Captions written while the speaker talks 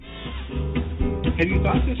Have you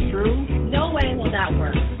thought this through? No way will that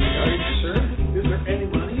work. Are you sure? Is there any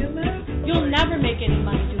money in that? You'll never make any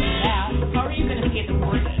money doing that. How are you going to pay the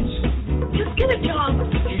mortgage? Just get a job.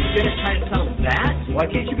 You're going to try to sell that? Why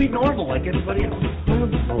can't you be normal like everybody else? Oh,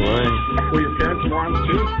 boy. Were your parents morons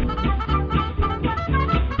too?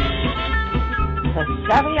 The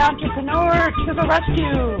savvy entrepreneur to the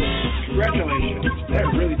rescue. Congratulations. That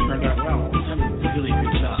really turned out well. Really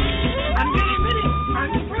good job. I'm going to admit it.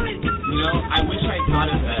 I'm surprised. You know, I wish I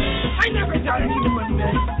thought of that. I never thought anyone would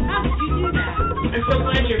bet. How did you do that? I'm so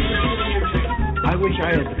glad you're pursuing your dream. I wish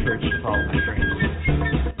I had the courage to follow my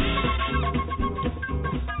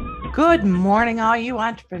dreams. Good morning, all you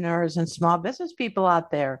entrepreneurs and small business people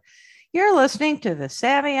out there. You're listening to the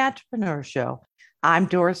Savvy Entrepreneur Show. I'm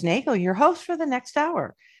Doris Nagel, your host for the next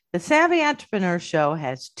hour. The Savvy Entrepreneur Show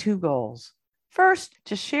has two goals. First,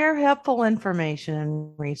 to share helpful information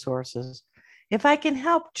and resources. If I can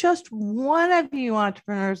help just one of you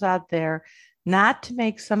entrepreneurs out there not to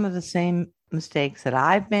make some of the same mistakes that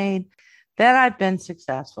I've made, then I've been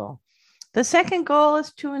successful. The second goal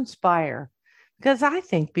is to inspire, because I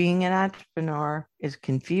think being an entrepreneur is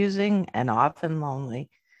confusing and often lonely.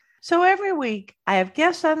 So every week, I have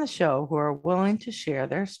guests on the show who are willing to share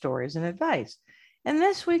their stories and advice. And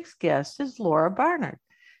this week's guest is Laura Barnard.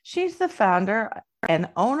 She's the founder and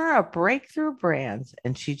owner of BREAKTHRU Brands,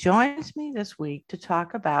 and she joins me this week to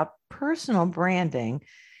talk about personal branding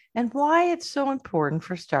and why it's so important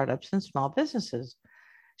for startups and small businesses.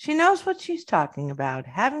 She knows what she's talking about,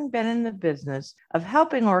 having been in the business of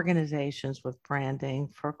helping organizations with branding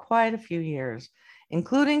for quite a few years,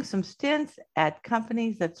 including some stints at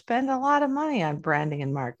companies that spend a lot of money on branding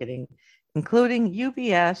and marketing, including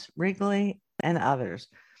UBS, Wrigley, and others.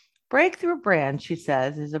 BREAKTHRU Brands, she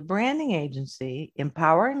says, is a branding agency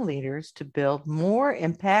empowering leaders to build more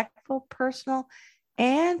impactful personal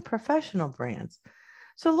and professional brands.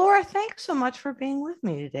 So, Laura, thanks so much for being with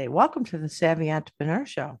me today. Welcome to the Savvy Entrepreneur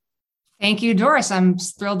Show. Thank you, Doris. I'm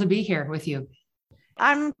thrilled to be here with you.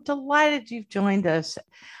 I'm delighted you've joined us.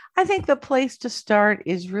 I think the place to start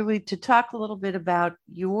is really to talk a little bit about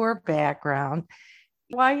your background,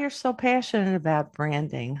 why you're so passionate about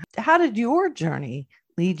branding. How did your journey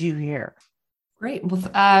lead you here? Great. Well,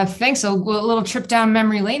 thanks. So a little trip down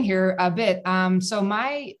memory lane here a bit. So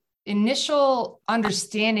my initial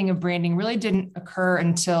understanding of branding really didn't occur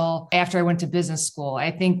until after I went to business school.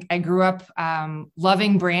 I think I grew up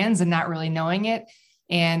loving brands and not really knowing it.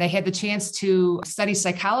 And I had the chance to study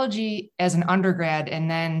psychology as an undergrad.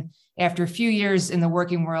 And then after a few years in the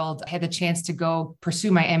working world, I had the chance to go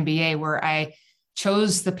pursue my MBA, where I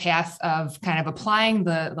chose the path of kind of applying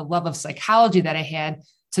the love of psychology that I had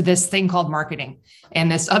to this thing called marketing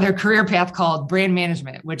and this other career path called brand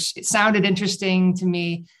management, which sounded interesting to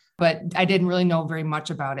me, but I didn't really know very much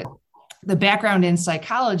about it. The background in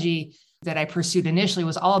psychology that I pursued initially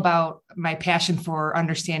was all about my passion for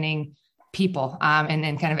understanding people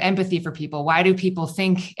and kind of empathy for people. Why do people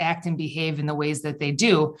think, act, and behave in the ways that they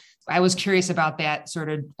do? I was curious about that sort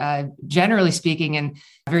of generally speaking and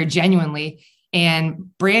very genuinely.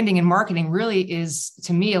 And branding and marketing really is,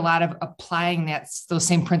 to me, a lot of applying those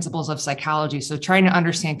same principles of psychology. So trying to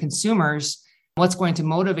understand consumers, what's going to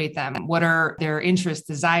motivate them, what are their interests,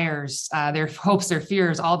 desires, their hopes, their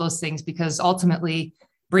fears, all those things, because ultimately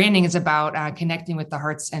branding is about connecting with the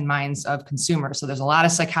hearts and minds of consumers. So there's a lot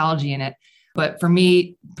of psychology in it. But for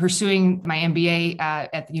me, pursuing my MBA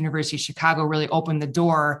at the University of Chicago really opened the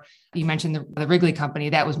door. You mentioned the Wrigley Company.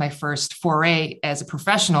 That was my first foray as a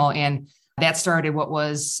professional. And that started what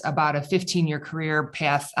was about a 15-year career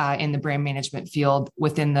path in the brand management field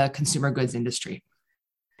within the consumer goods industry.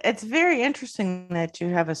 It's very interesting that you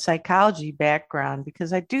have a psychology background,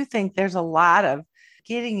 because I do think there's a lot of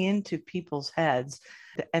getting into people's heads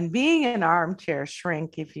and being an armchair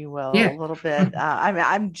shrink, if you will, a little bit.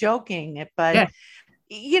 I'm joking, but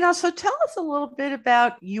so tell us a little bit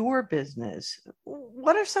about your business.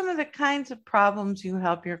 What are some of the kinds of problems you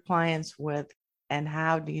help your clients with, and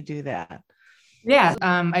how do you do that? Yeah,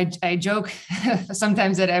 I joke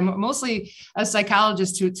sometimes that I'm mostly a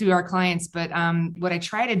psychologist to our clients, but what I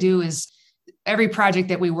try to do is every project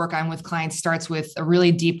that we work on with clients starts with a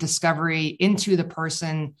really deep discovery into the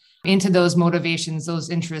person, into those motivations, those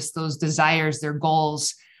interests, those desires, their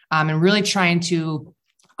goals, and really trying to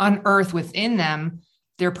unearth within them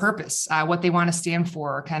their purpose, what they want to stand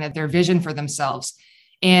for, kind of their vision for themselves.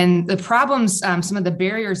 And the problems, some of the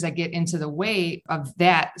barriers that get into the way of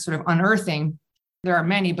that sort of unearthing, there are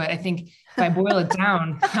many, but I think if I boil it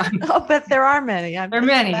down, I'll bet there are many. There are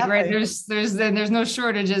many, right? There's no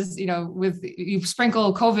shortages. With you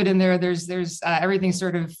sprinkle COVID in there, there's everything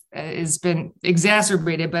sort of has been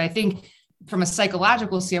exacerbated. But I think from a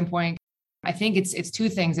psychological standpoint, I think it's two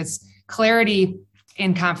things. It's clarity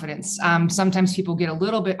and confidence. Sometimes people get a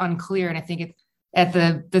little bit unclear. And I think at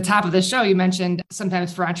the top of the show, you mentioned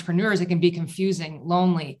sometimes for entrepreneurs, it can be confusing,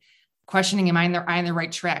 lonely, questioning, am I on the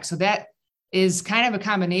right track? So that is kind of a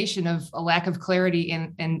combination of a lack of clarity.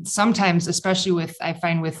 And sometimes, especially I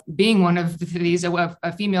find with being one of these,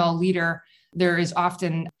 a female leader, there is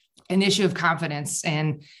often an issue of confidence.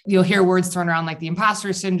 And you'll hear words thrown around like the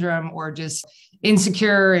imposter syndrome or just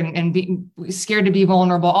insecure and being scared to be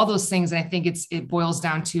vulnerable, all those things. And I think it boils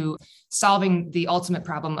down to solving the ultimate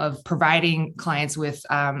problem of providing clients with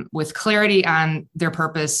clarity on their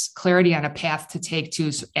purpose, clarity on a path to take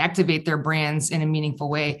to activate their brands in a meaningful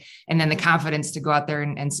way, and then the confidence to go out there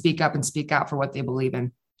and speak up and speak out for what they believe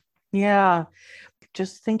in. Yeah.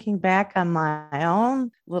 Just thinking back on my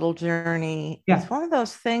own little journey, It's one of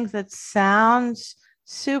those things that sounds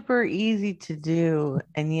super easy to do.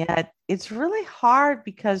 And yet it's really hard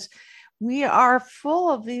because we are full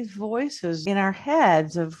of these voices in our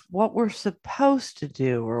heads of what we're supposed to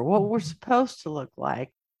do or what we're supposed to look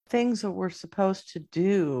like, things that we're supposed to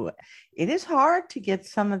do. It is hard to get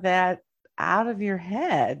some of that out of your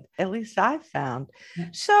head, at least I've found.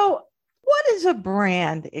 So what is a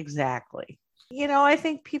brand exactly? I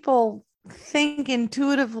think people think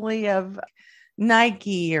intuitively of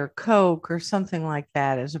Nike or Coke or something like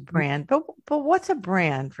that as a brand, but what's a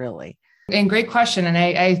brand really? And great question. And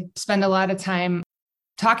I spend a lot of time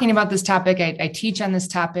talking about this topic. I teach on this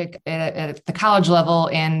topic at the college level,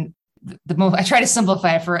 and I try to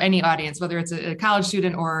simplify it for any audience, whether it's a college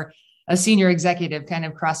student or a senior executive, kind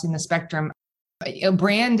of crossing the spectrum. A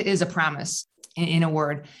brand is a promise, in a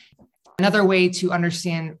word. Another way to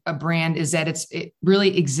understand a brand is that it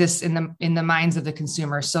really exists in the minds of the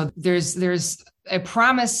consumer. So there's a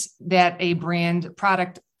promise that a brand,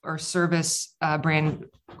 product or service brand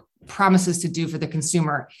promises to do for the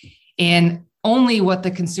consumer, and only what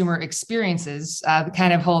the consumer experiences,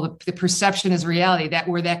 kind of hold the perception is reality,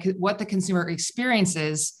 what the consumer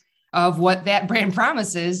experiences of what that brand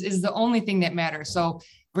promises is the only thing that matters. So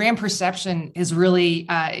brand perception is really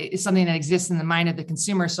is something that exists in the mind of the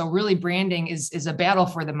consumer. So really branding is a battle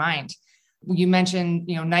for the mind. You mentioned,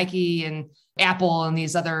 Nike and Apple and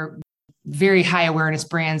these other very high awareness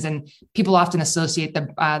brands, and people often associate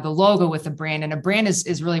the logo with the brand. And a brand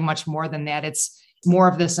is really much more than that. It's more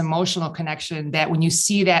of this emotional connection that when you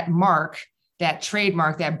see that mark, that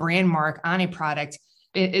trademark, that brand mark on a product,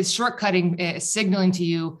 it's shortcutting, signaling to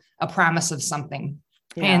you a promise of something.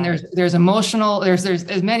 Yeah. And there's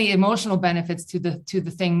as many emotional benefits to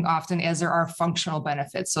the thing often as there are functional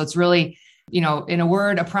benefits. So it's really, in a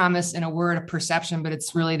word, a promise, in a word, a perception, but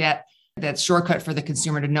it's really that shortcut for the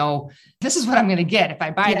consumer to know this is what I'm going to get. If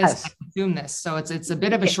I buy this, I consume this. So it's a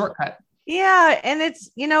bit of a shortcut. Yeah. And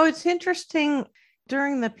it's interesting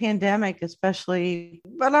during the pandemic, especially,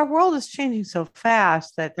 but our world is changing so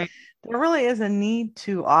fast that there really is a need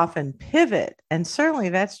to often pivot. And certainly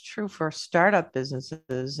that's true for startup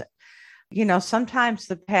businesses. Sometimes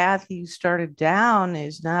the path you started down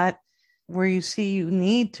is not where you see you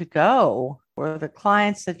need to go, or the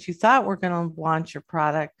clients that you thought were going to want your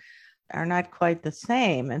product are not quite the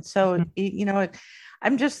same. And so,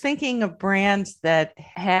 I'm just thinking of brands that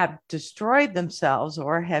have destroyed themselves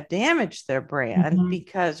or have damaged their brand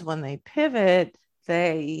because when they pivot,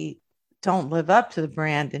 they don't live up to the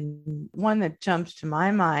brand. And one that jumps to my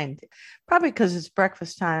mind, probably because it's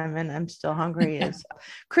breakfast time and I'm still hungry, is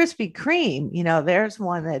Krispy Kreme. There's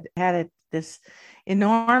one that had this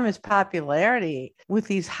enormous popularity with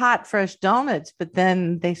these hot, fresh donuts, but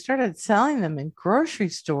then they started selling them in grocery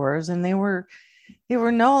stores and they were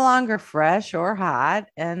no longer fresh or hot.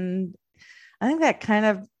 And I think that kind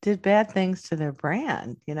of did bad things to their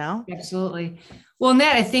brand, Absolutely. Well,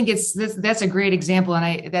 Nat, I think that's a great example. And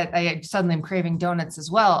I suddenly am craving donuts as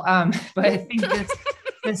well. But I think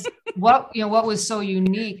what was so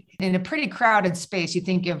unique in a pretty crowded space, you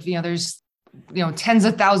think of, there's, tens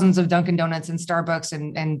of thousands of Dunkin' Donuts and Starbucks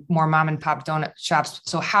and more mom and pop donut shops.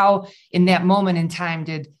 So how in that moment in time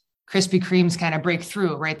did Krispy Kreme's kind of break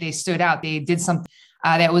through, right? They stood out. They did something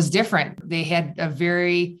that was different. They had a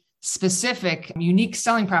very specific, unique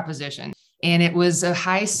selling proposition, and it was a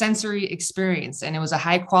high sensory experience, and it was a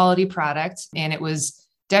high quality product, and it was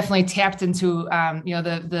definitely tapped into,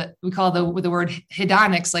 we call the word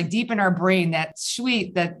hedonics, like deep in our brain, that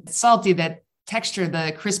sweet, that salty, that texture,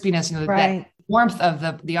 the crispiness, that warmth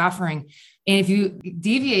of the offering. And if you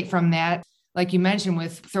deviate from that, like you mentioned,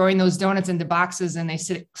 with throwing those donuts into boxes and they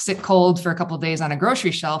sit cold for a couple of days on a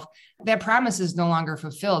grocery shelf, that promise is no longer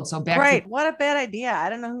fulfilled. So back to what a bad idea. I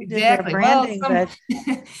don't know who did exactly. their branding, but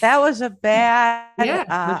that was a bad, yeah,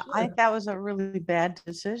 I sure. think that was a really bad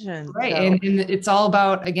decision. Right. So. And it's all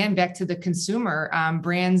about, again, back to the consumer,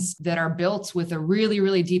 brands that are built with a really,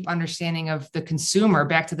 really deep understanding of the consumer,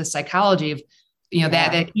 back to the psychology of,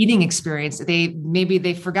 that eating experience.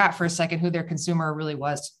 They forgot for a second who their consumer really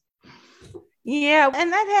was. Yeah.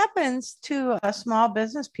 And that happens to small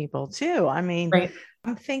business people too. I mean, right.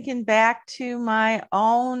 I'm thinking back to my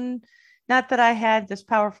own, not that I had this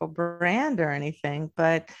powerful brand or anything,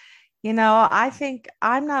 but, I think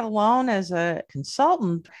I'm not alone as a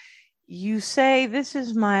consultant. You say, this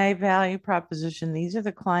is my value proposition. These are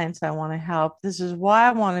the clients I want to help. This is why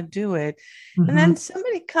I want to do it. Mm-hmm. And then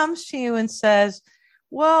somebody comes to you and says,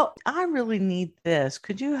 well, I really need this.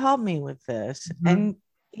 Could you help me with this? Mm-hmm. And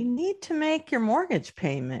you need to make your mortgage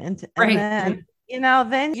payment. Right. And then,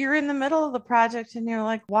 then you're in the middle of the project and you're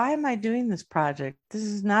like, why am I doing this project? This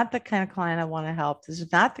is not the kind of client I want to help. This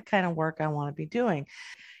is not the kind of work I want to be doing.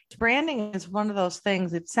 Branding is one of those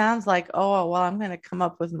things. It sounds like, oh, well, I'm going to come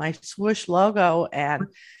up with my swoosh logo and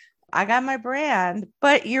I got my brand.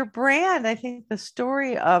 But your brand, I think the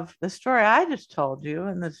story I just told you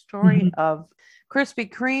and the story of Krispy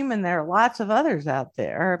Kreme, and there are lots of others out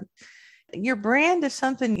there. Your brand is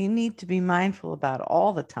something you need to be mindful about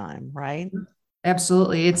all the time, right?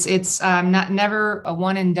 Absolutely. It's never a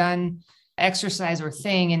one and done exercise or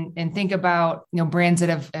thing, and think about, brands that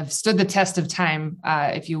have stood the test of time,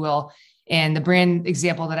 if you will. And the brand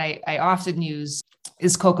example that I often use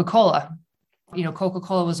is Coca-Cola.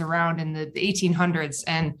 Coca-Cola was around in the 1800s,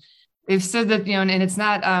 and they've stood that, and it's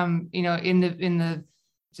not, in the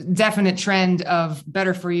definite trend of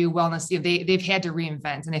better for you wellness. They've had to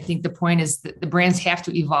reinvent. And I think the point is that the brands have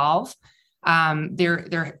to evolve.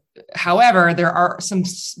 However, there are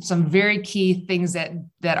some very key things that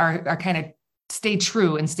are kind of stay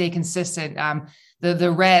true and stay consistent.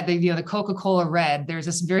 The red, the Coca-Cola red, there's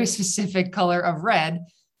this very specific color of red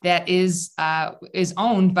that is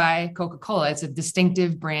owned by Coca-Cola. It's a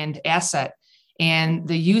distinctive brand asset. And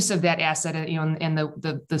the use of that asset, and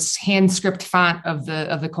the hand script font of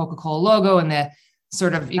the Coca-Cola logo, and the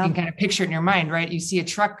sort of, you can kind of picture it in your mind, right? You see a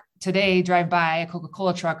truck today drive by, a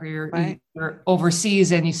Coca-Cola truck, or you're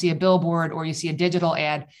overseas and you see a billboard or you see a digital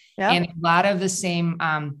ad, and a lot of the same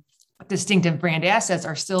distinctive brand assets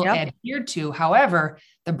are still adhered to. However,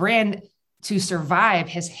 the brand, to survive,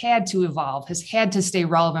 has had to evolve, has had to stay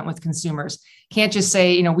relevant with consumers. Can't just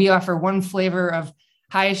say, we offer one flavor of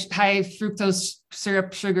high fructose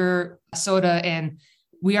syrup, sugar, soda, and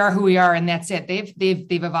we are who we are, and that's it. They've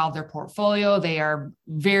evolved their portfolio. They are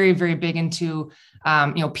very, very big into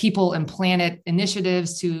people and planet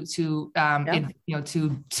initiatives to do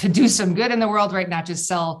some good in the world, right? Not just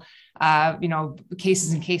sell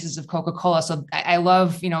cases and cases of Coca-Cola. So I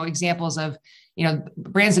love examples of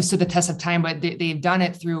brands have stood the test of time, but they've done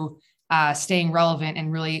it through staying relevant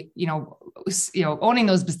and really owning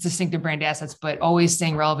those distinctive brand assets, but always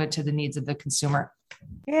staying relevant to the needs of the consumer.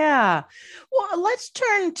 Yeah. Well, let's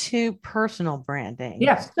turn to personal branding.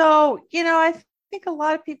 Yeah. So, I think a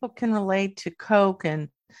lot of people can relate to Coke and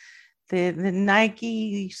the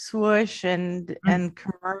Nike swoosh and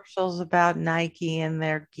commercials about Nike and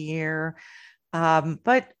their gear.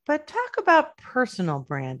 But talk about personal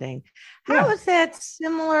branding. How is that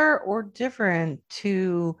similar or different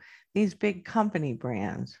to these big company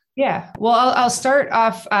brands? Yeah, well, I'll start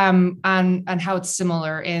off on how it's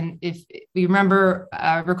similar. And if you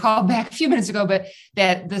recall back a few minutes ago, but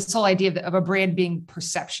that this whole idea of a brand being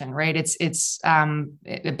perception, right? It's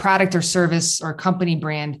a product or service or company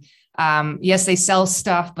brand. Yes, they sell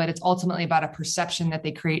stuff, but it's ultimately about a perception that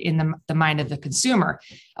they create in the mind of the consumer.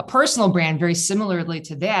 A personal brand, very similarly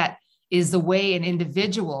to that, is the way an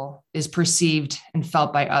individual is perceived and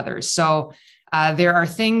felt by others. So there are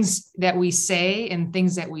things that we say and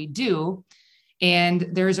things that we do, and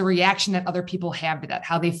there's a reaction that other people have to that,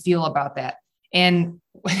 how they feel about that. And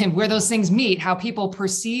where those things meet, how people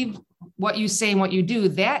perceive what you say and what you do,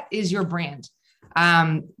 that is your brand.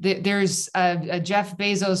 There's a Jeff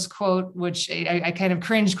Bezos quote, which I kind of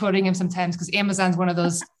cringe quoting him sometimes because Amazon's one of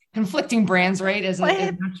those conflicting brands, right?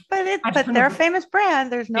 But they're a famous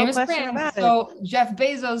brand. There's no question about it. So Jeff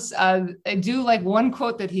Bezos, I do like one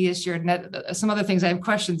quote that he has shared, and some other things I have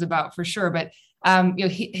questions about for sure. But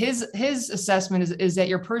his assessment is that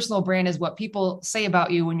your personal brand is what people say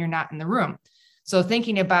about you when you're not in the room. So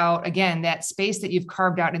thinking about, again, that space that you've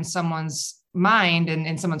carved out in someone's mind and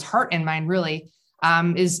in someone's heart and mind, really,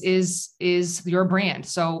 is your brand.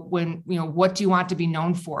 So when, what do you want to be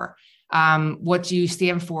known for? What do you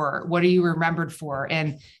stand for? What are you remembered for?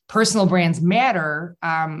 And personal brands matter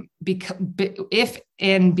because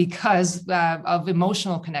of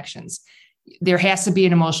emotional connections. There has to be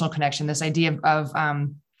an emotional connection. This idea of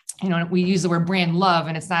we use the word brand love,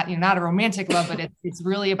 and it's not not a romantic love, but it's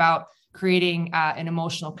really about creating an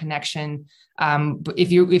emotional connection.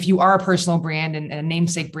 If you are a personal brand and a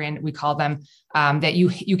namesake brand, we call them, that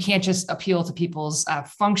you can't just appeal to people's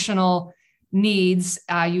functional needs.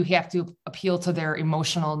 You have to appeal to their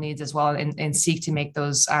emotional needs as well, and seek to make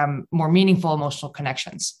those more meaningful emotional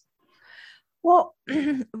connections. Well,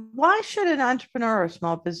 why should an entrepreneur or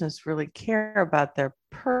small business really care about their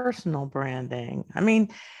personal branding? I mean,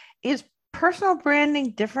 is personal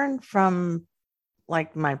branding different from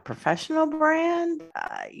like my professional brand?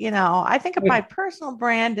 I think of my personal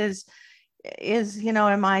brand is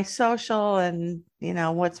am I social, and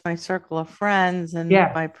what's my circle of friends, and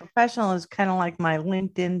my professional is kind of like my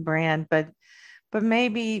LinkedIn brand, but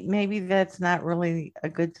maybe that's not really a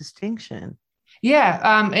good distinction.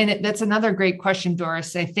 Yeah. That's another great question,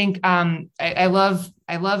 Doris. I think I love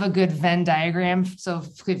a good Venn diagram. So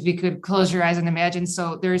if you could close your eyes and imagine.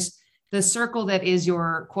 So there's the circle that is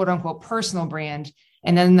your quote unquote personal brand.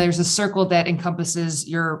 And then there's a circle that encompasses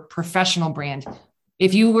your professional brand.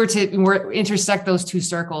 If you were to intersect those two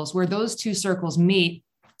circles, where those two circles meet,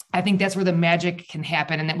 I think that's where the magic can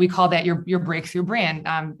happen. And that we call that your breakthrough brand,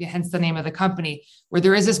 hence the name of the company, where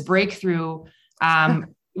there is this breakthrough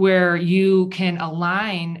where you can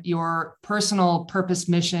align your personal purpose,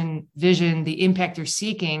 mission, vision, the impact you're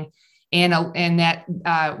seeking, and that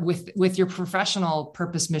with your professional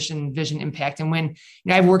purpose, mission, vision, impact. And when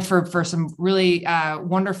I've worked for some really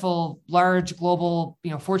wonderful, large, global,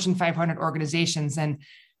 Fortune 500 organizations, and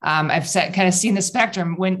I've kind of seen the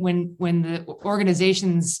spectrum when the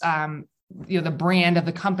organizations, the brand of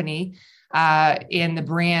the company and the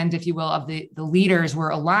brand, if you will, of the leaders were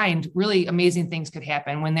aligned, really amazing things could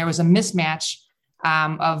happen. When there was a mismatch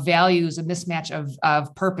of values, a mismatch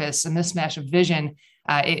of purpose, a mismatch of vision,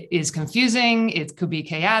 it is confusing. It could be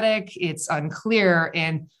chaotic. It's unclear.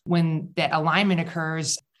 And when that alignment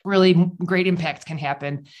occurs, really great impact can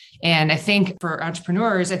happen. And I think for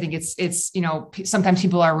entrepreneurs, I think it's sometimes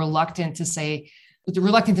people are reluctant to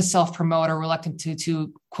self-promote or reluctant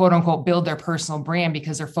to quote unquote build their personal brand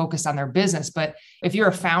because they're focused on their business. But if you're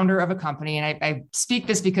a founder of a company, and I speak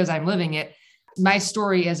this because I'm living it, my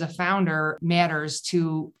story as a founder matters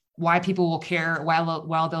to why people will care,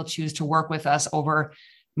 while they'll choose to work with us over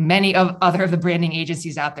many of the branding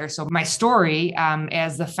agencies out there. So my story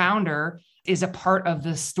as the founder is a part of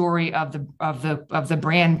the story of the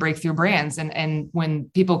brand Breakthrough Brands. And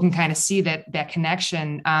when people can kind of see that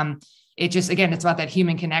connection, it's about that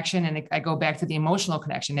human connection. And I go back to the emotional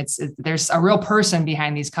connection. There's a real person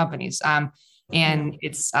behind these companies. And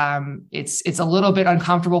it's a little bit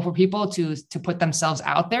uncomfortable for people to put themselves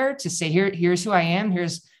out there, to say, here's who I am.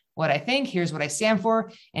 Here's what I think. Here's what I stand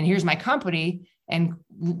for. And here's my company. And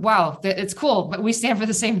wow, it's cool. But we stand for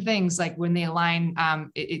the same things. Like when they align,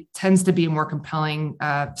 it tends to be a more compelling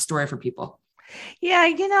story for people. Yeah.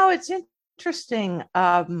 It's interesting.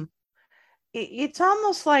 It's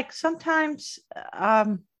almost like sometimes,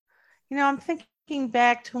 I'm thinking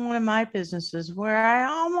back to one of my businesses where I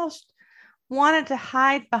almost wanted to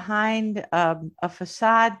hide behind a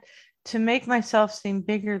facade to make myself seem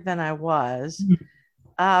bigger than I was. Mm-hmm.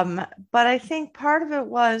 But I think part of it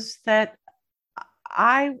was that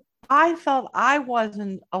I felt I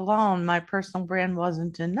wasn't alone. My personal brand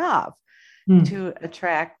wasn't enough to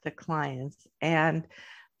attract the clients. And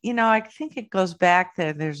I think it goes back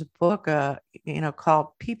to, there's a book, called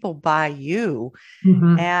People Buy You.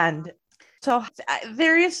 Mm-hmm. And so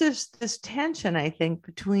there is this tension, I think,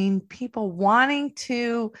 between people wanting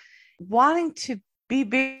to be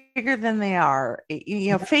bigger than they are,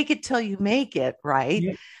 fake it till you make it, right?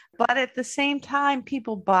 Yeah. But at the same time,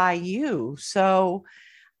 people buy you. So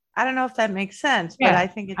I don't know if that makes sense, but I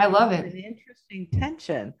think I love it. An interesting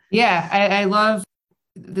tension. Yeah, I love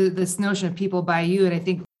this notion of people buy you. And I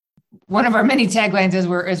think one of our many taglines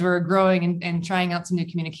as we're growing and trying out some new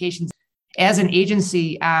communications as an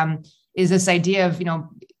agency is this idea of,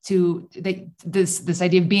 this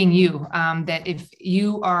idea of being you, that if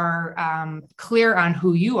you are clear on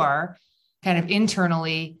who you are kind of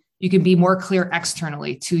internally, you can be more clear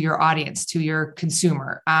externally to your audience, to your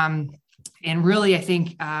consumer. And really, I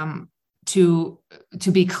think to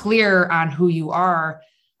be clear on who you are,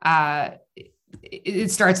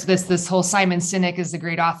 it starts this whole Simon Sinek is the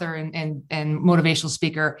great author and motivational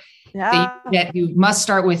speaker. Yeah. That you must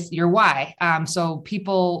start with your why. So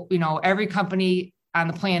people, every company on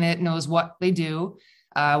the planet knows what they do,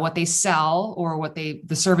 what they sell, or the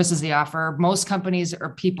services they offer. Most companies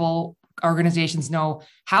or organizations know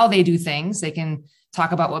how they do things. They can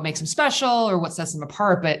talk about what makes them special or what sets them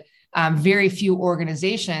apart, but very few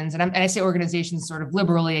organizations, and I say organizations sort of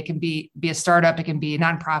liberally, it can be a startup, it can be a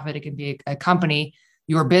nonprofit, it can be a company,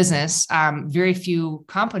 your business. Very few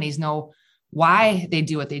companies know why they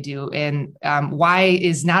do what they do. And why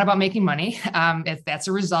is not about making money. If that's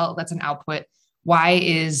a result, that's an output. Why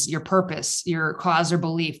is your purpose, your cause or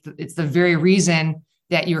belief. It's the very reason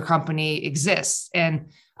that your company exists.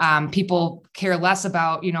 And people care less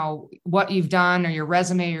about, what you've done or your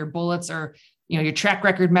resume, or your bullets, or, your track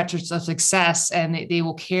record metrics of success. And they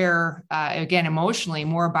will care, again, emotionally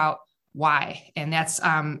more about why. And that's,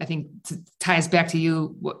 I think ties back to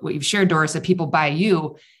you, what you've shared, Doris, that people buy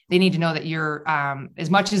you. They need to know that you're, as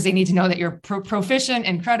much as they need to know that you're proficient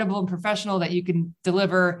and credible and professional, that you can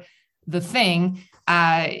deliver the thing.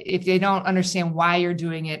 If they don't understand why you're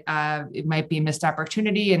doing it, it might be a missed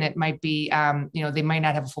opportunity, and it might be, they might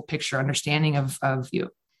not have a full picture understanding of you.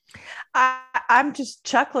 I'm just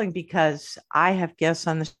chuckling because I have guests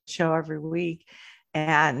on the show every week,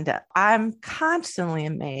 and I'm constantly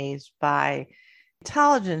amazed by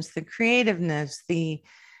intelligence, the creativeness, the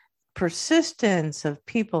persistence of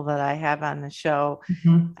people that I have on the show,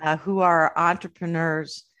 who are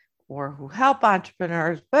entrepreneurs or who help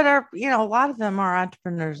entrepreneurs, but are, a lot of them are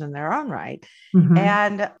entrepreneurs in their own right.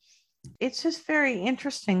 And it's just very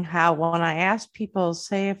interesting how when I ask people,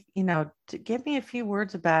 say, if, to give me a few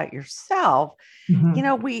words about yourself,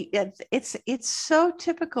 it's so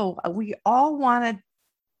typical. We all want to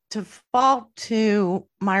default to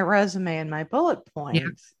my resume and my bullet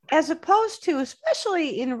points, as opposed to,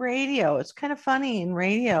 especially in radio. It's kind of funny in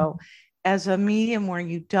radio as a medium where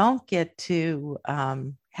you don't get to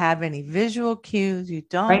have any visual cues. You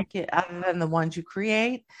don't get, other than the ones you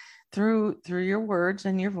create through your words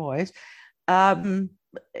and your voice. You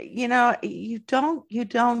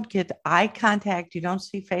don't get eye contact. You don't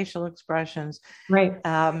see facial expressions. Right.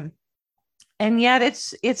 And yet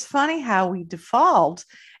it's funny how we default.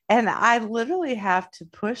 And I literally have to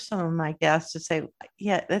push some of my guests to say,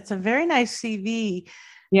 yeah, that's a very nice CV.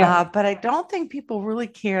 Yeah. But I don't think people really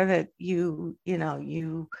care that you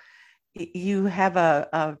have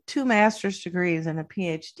a 2 master's degrees and a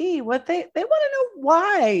PhD. What they want to know,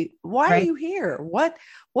 why are you here? What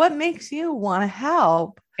makes you want to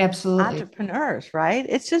help entrepreneurs, right?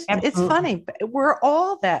 It's just, it's funny. We're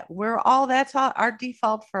all that's our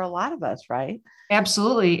default for a lot of us, right?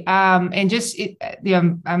 Absolutely. And just,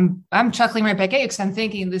 I'm chuckling right back at you because I'm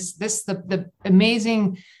thinking the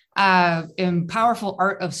amazing and powerful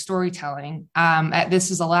art of storytelling.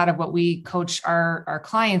 This is a lot of what we coach our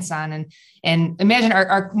clients on, and imagine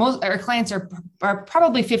our clients are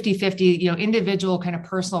probably 50-50, individual kind of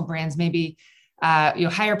personal brands, maybe,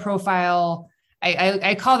 higher profile.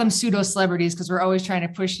 I call them pseudo celebrities because we're always trying to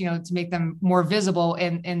push, to make them more visible.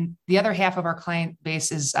 And the other half of our client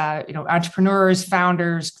base is, entrepreneurs,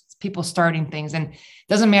 founders, people starting things. And it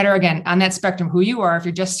doesn't matter, again, on that spectrum, who you are, if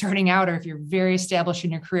you're just starting out or if you're very established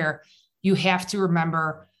in your career, you have to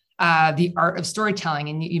remember the art of storytelling.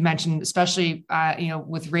 And you mentioned, especially,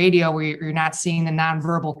 with radio, where you're not seeing the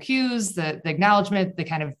nonverbal cues, the acknowledgement, the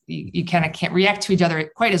kind of, you kind of can't react to each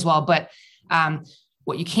other quite as well. But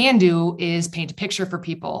what you can do is paint a picture for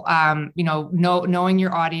people, knowing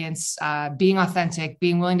your audience, being authentic,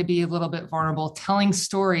 being willing to be a little bit vulnerable, telling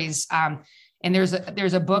stories. And there's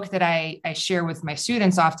a book that I share with my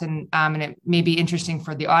students often, and it may be interesting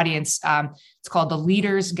for the audience. It's called The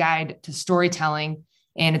Leader's Guide to Storytelling,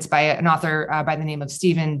 and it's by an author by the name of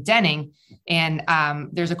Stephen Denning. And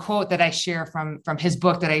there's a quote that I share from his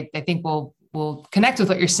book that I think will connect with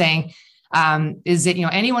what you're saying. Is that,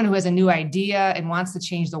 anyone who has a new idea and wants to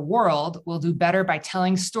change the world will do better by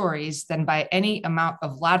telling stories than by any amount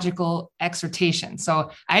of logical exhortation.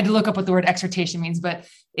 So I had to look up what the word exhortation means, but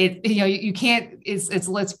you can't, it's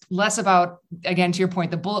less about, again, to your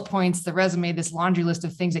point, the bullet points, the resume, this laundry list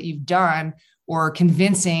of things that you've done, or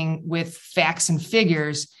convincing with facts and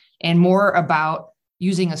figures, and more about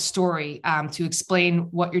using a story to explain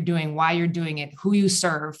what you're doing, why you're doing it, who you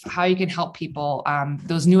serve, how you can help people,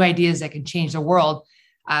 those new ideas that can change the world.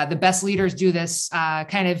 The best leaders do this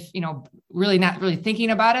really not really thinking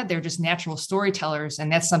about it. They're just natural storytellers.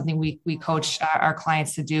 And that's something we coach our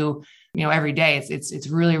clients to do, every day. It's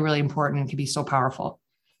really, really important and can be so powerful.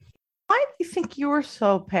 Why do you think you're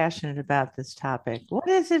so passionate about this topic? What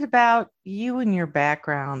is it about you and your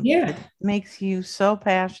background that makes you so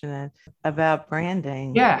passionate about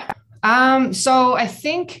branding? Yeah. So I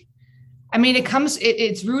think,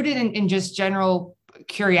 it's rooted in just general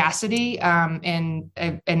curiosity, and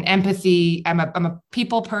empathy. I'm a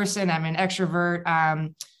people person. I'm an extrovert.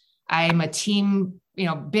 I'm a team,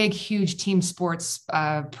 big, huge team sports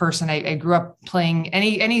person. I grew up playing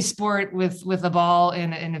any sport with a ball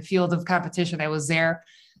in a field of competition. I was there.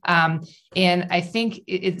 And I think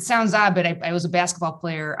it sounds odd, but I was a basketball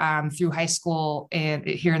player through high school and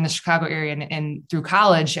here in the Chicago area, and through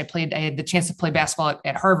college. I had the chance to play basketball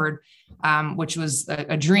at Harvard, which was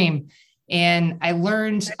a dream. And I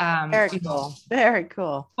learned very cool. Very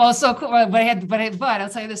cool. Well, so cool. But I'll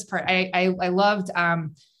tell you this part. I loved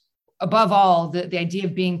above all the idea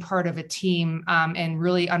of being part of a team, and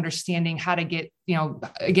really understanding how to get,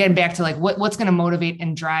 again, back to like what's going to motivate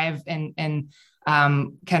and drive and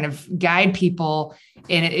kind of guide people.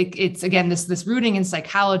 And it's again, this rooting in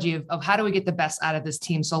psychology of how do we get the best out of this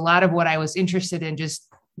team? So a lot of what I was interested in just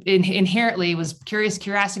inherently was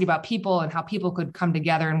curiosity about people and how people could come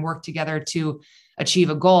together and work together to achieve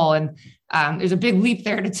a goal. And there's a big leap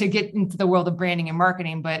there to get into the world of branding and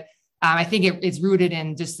marketing. But I think it's rooted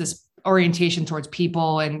in just this orientation towards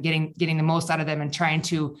people and getting the most out of them and trying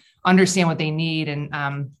to understand what they need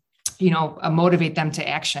and, motivate them to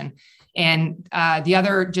action. And the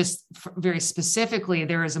other, just very specifically,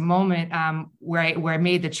 there was a moment where I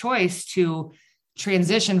made the choice to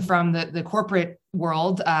transition from the corporate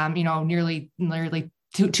world, nearly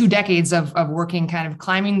two decades of working, kind of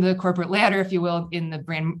climbing the corporate ladder, if you will, in the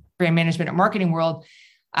brand management and marketing world.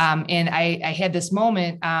 And I had this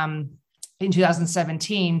moment in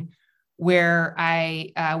 2017 where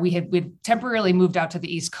we'd temporarily moved out to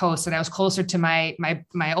the East Coast, and I was closer to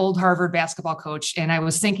my old Harvard basketball coach. And I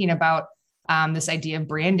was thinking about this idea of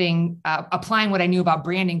branding, applying what I knew about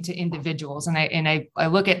branding to individuals. And I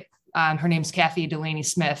look at, her name's Kathy Delaney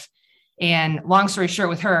Smith. And long story short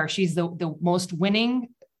with her, she's the most winning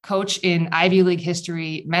coach in Ivy League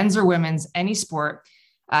history, men's or women's, any sport.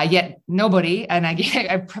 Yet nobody, and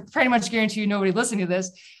I pretty much guarantee you nobody listening to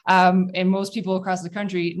this, and most people across the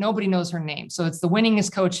country, nobody knows her name. So it's the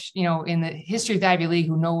winningest coach, in the history of the Ivy League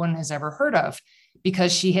who no one has ever heard of,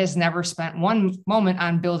 because she has never spent one moment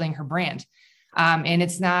on building her brand. And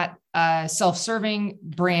it's not a self-serving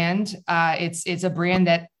brand. It's a brand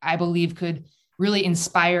that I believe could really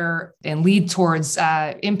inspire and lead towards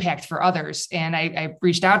impact for others. And I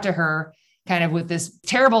reached out to her kind of with this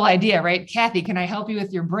terrible idea, right? Kathy, can I help you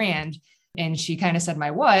with your brand? And she kind of said, my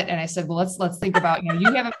what? And I said, well, let's think about,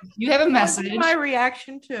 you have a message. My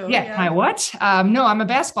reaction too. Yeah. My what? No, I'm a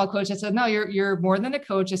basketball coach. I said, no, you're more than a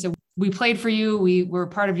coach. I said, we played for you. We were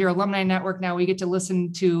part of your alumni network. Now we get to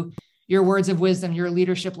listen to your words of wisdom. Your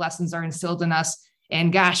leadership lessons are instilled in us.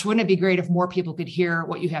 And gosh, wouldn't it be great if more people could hear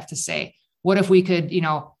what you have to say? What if we could,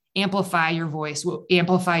 amplify your voice,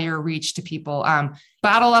 amplify your reach to people,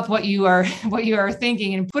 bottle up what you are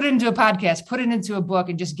thinking and put it into a podcast, put it into a book,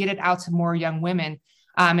 and just get it out to more young women.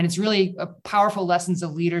 And it's really powerful lessons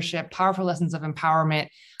of leadership, powerful lessons of empowerment.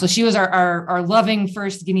 So she was our loving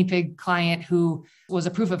first guinea pig client, who was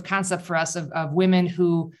a proof of concept for us of women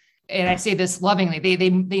who, and I say this lovingly,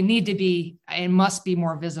 they need to be and must be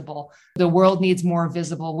more visible. The world needs more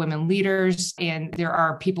visible women leaders. And there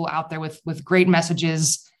are people out there with great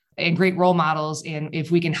messages and great role models. And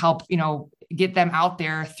if we can help, get them out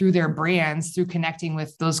there through their brands, through connecting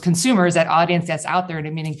with those consumers, that audience that's out there in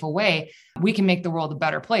a meaningful way, we can make the world a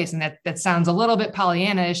better place. And that sounds a little bit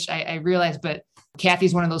Pollyanna-ish, I realize, but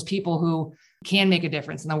Kathy's one of those people who can make a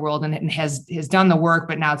difference in the world and has done the work,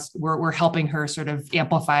 but now we're helping her sort of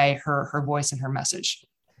amplify her voice and her message.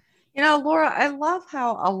 Laura, I love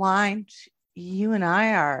how aligned you and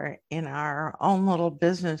I are in our own little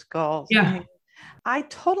business goals. Yeah. I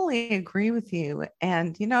totally agree with you.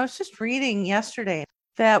 And, I was just reading yesterday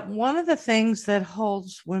that one of the things that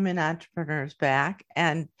holds women entrepreneurs back,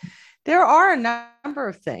 and there are a number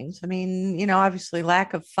of things. I mean, obviously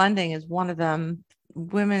lack of funding is one of them.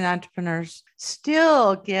 Women entrepreneurs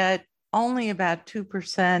still get only about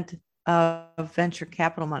 2% of venture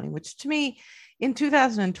capital money, which to me in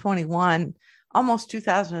 2021, almost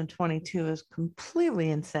 2022 is completely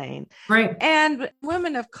insane. Right. And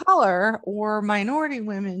women of color or minority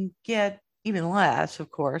women get even less, of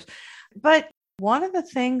course. But one of the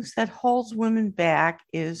things that holds women back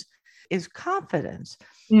is confidence.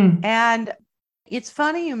 And it's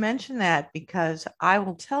funny you mention that, because I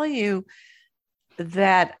will tell you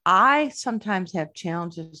that I sometimes have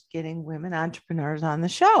challenges getting women entrepreneurs on the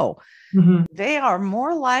show. Mm-hmm. They are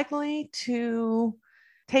more likely to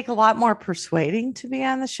take a lot more persuading to be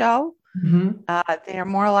on the show. They are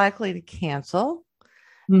more likely to cancel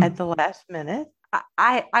at the last minute.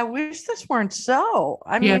 I wish this weren't so.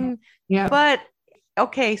 I mean, but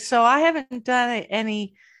okay, so I haven't done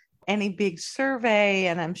any big survey,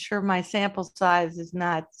 and I'm sure my sample size is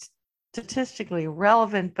not statistically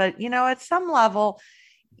relevant, but at some level,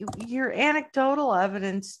 your anecdotal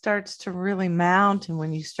evidence starts to really mount, and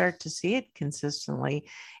when you start to see it consistently,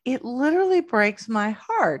 it literally breaks my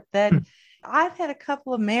heart that I've had a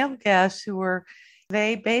couple of male guests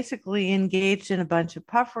they basically engaged in a bunch of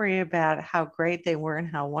puffery about how great they were and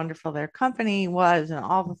how wonderful their company was and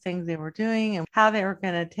all the things they were doing and how they were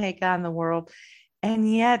going to take on the world. And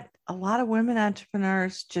yet a lot of women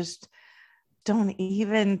entrepreneurs just they're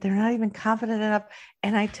not even confident enough.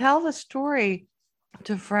 And I tell the story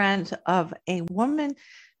to friends of a woman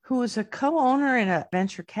who was a co-owner in a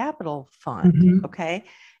venture capital fund. Okay.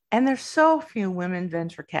 And there's so few women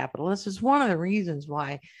venture capitalists. Is one of the reasons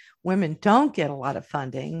why women don't get a lot of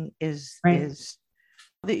funding is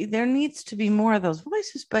there needs to be more of those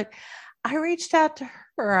voices. But I reached out to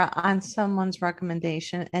her on someone's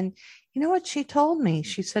recommendation, and you know what she told me?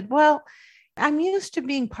 She said, well, I'm used to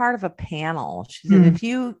being part of a panel. She said, if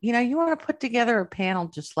you want to put together a panel,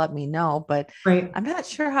 just let me know. But I'm not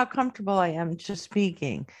sure how comfortable I am just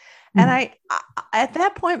speaking. And I at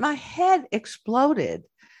that point, my head exploded,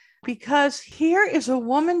 because here is a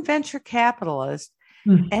woman venture capitalist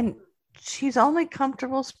and she's only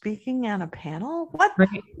comfortable speaking on a panel. What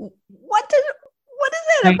is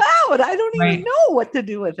that about? I don't even know what to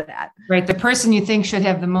do with that. Right. The person you think should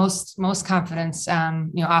have the most confidence,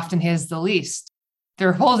 often has the least.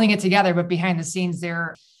 They're holding it together, but behind the scenes,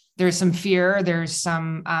 there's some fear. There's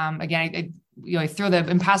some, again, I throw the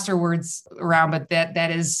imposter words around, but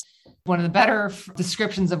that is one of the better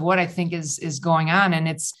descriptions of what I think is going on. And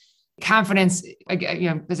it's confidence,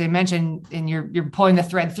 as I mentioned, and you're pulling the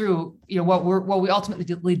thread through, what we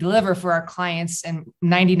ultimately deliver for our clients, and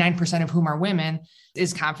 99% of whom are women,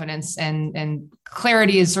 is confidence, and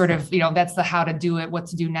clarity is sort of, that's the how to do it, what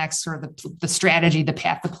to do next, sort of the strategy, the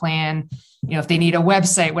path, the plan, if they need a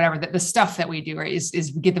website, whatever, the stuff that we do, right, is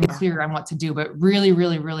get them clear on what to do, but really,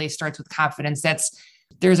 really, really starts with confidence.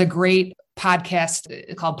 There's a great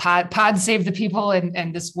podcast called Pod Save the People.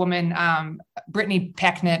 And this woman, Brittany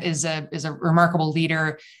Pecknett, is a remarkable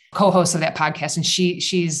leader, co-host of that podcast. And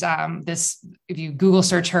she's this, if you Google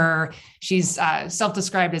search her, she's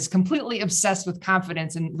self-described as completely obsessed with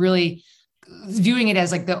confidence and really viewing it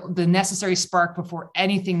as like the necessary spark before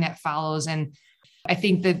anything that follows. And I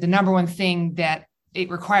think that the number one thing that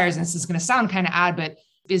it requires, and this is going to sound kind of odd, but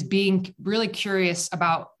is being really curious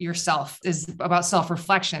about yourself, is about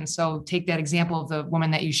self-reflection. So take that example of the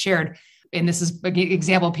woman that you shared. And this is an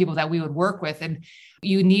example of people that we would work with. And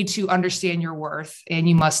you need to understand your worth, and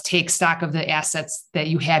you must take stock of the assets that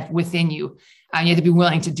you have within you. You have to be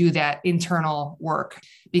willing to do that internal work,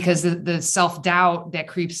 because the self-doubt that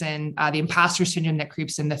creeps in, the imposter syndrome that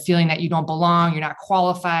creeps in, the feeling that you don't belong, you're not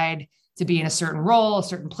qualified to be in a certain role, a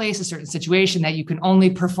certain place, a certain situation, that you can only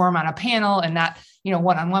perform on a panel and not,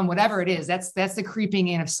 one-on-one, whatever it is, that's the creeping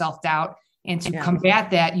in of self-doubt. And to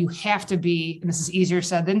combat that, you have to be, and this is easier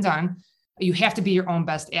said than done, you have to be your own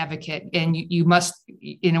best advocate, and you must,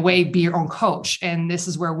 in a way, be your own coach. And this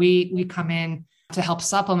is where we come in to help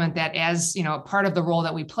supplement that, as, part of the role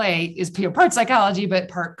that we play is part psychology, but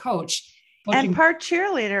part coach. Coaching. And part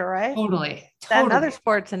cheerleader, right? Totally. Another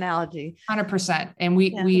sports analogy. 100%. And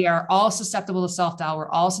we are all susceptible to self-doubt. We're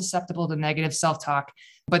all susceptible to negative self-talk.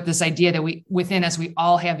 But this idea that within us, we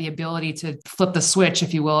all have the ability to flip the switch,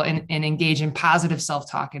 if you will, and engage in positive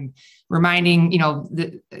self-talk, and reminding,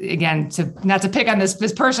 again, to not to pick on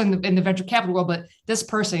this person in the venture capital world, but this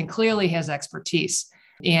person clearly has expertise,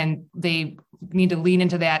 and they need to lean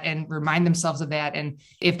into that and remind themselves of that. And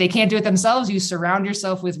if they can't do it themselves, you surround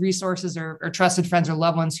yourself with resources or trusted friends or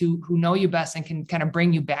loved ones who know you best and can kind of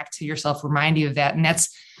bring you back to yourself, remind you of that. And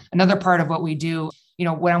that's another part of what we do.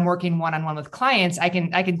 When I'm working one-on-one with clients, I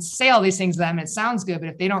can say all these things to them. It sounds good, but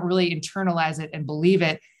if they don't really internalize it and believe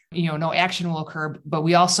it, no action will occur. But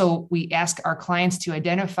we ask our clients to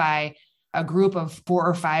identify a group of 4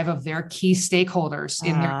 or 5 of their key stakeholders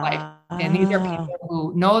in their life. And these are people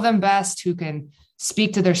who know them best, who can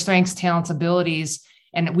speak to their strengths, talents, abilities.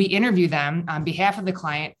 And we interview them on behalf of the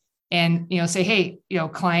client and, say, hey,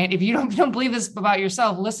 client, if you don't believe this about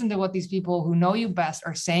yourself, listen to what these people who know you best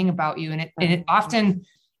are saying about you. And it often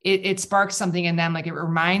it sparks something in them. Like it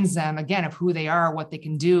reminds them again of who they are, what they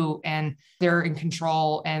can do, and they're in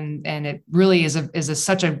control. And it really is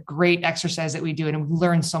such a great exercise that we do. And we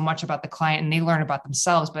learn so much about the client and they learn about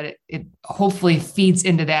themselves, but it hopefully feeds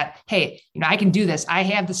into that. Hey, I can do this. I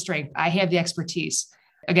have the strength. I have the expertise.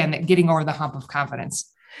 Again, getting over the hump of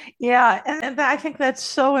confidence. Yeah. And I think that's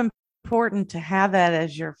so important to have that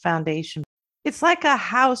as your foundation. It's like a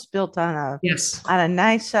house built on a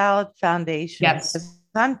nice solid foundation. Yes.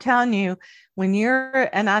 I'm telling you, when you're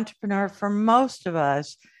an entrepreneur, for most of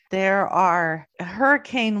us, there are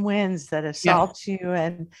hurricane winds that assault you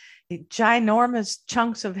and ginormous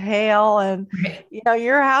chunks of hail. And,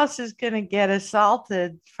 your house is going to get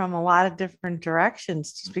assaulted from a lot of different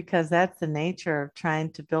directions just because that's the nature of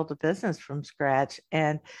trying to build a business from scratch.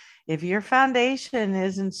 And if your foundation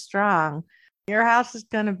isn't strong, your house is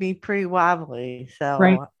going to be pretty wobbly.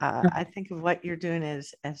 So I think of what you're doing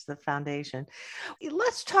as the foundation.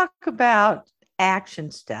 Let's talk about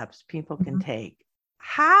action steps people can take.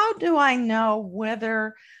 How do I know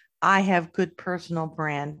whether I have good personal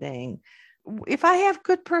branding? If I have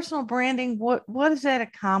good personal branding, what does that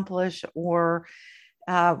accomplish? Or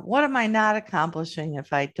what am I not accomplishing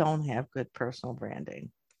if I don't have good personal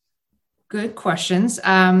branding? Good questions.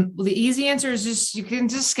 Well, the easy answer is you can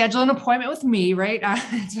just schedule an appointment with me, right?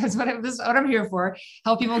 That's what I'm here for.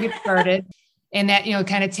 Help people get started, and that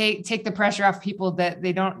kind of take the pressure off people that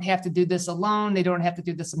they don't have to do this alone. They don't have to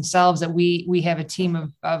do this themselves. That we have a team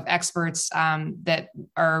of experts that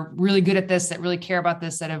are really good at this, that really care about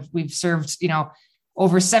this. We've served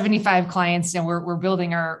over 75 clients, and we're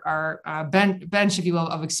building our bench, if you will,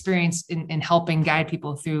 of experience in helping guide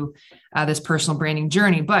people through this personal branding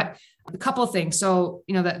journey. But a couple of things. So,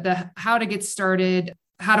 the how to get started.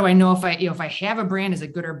 How do I know if I have a brand? Is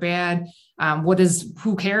it good or bad?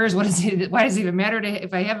 Who cares? What is it? Why does it even matter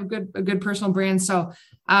if I have a good personal brand? So,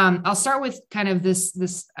 I'll start with kind of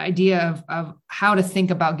this idea of how to think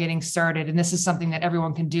about getting started. And this is something that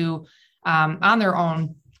everyone can do on their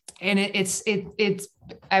own. And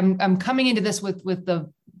I'm coming into this with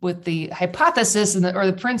the hypothesis or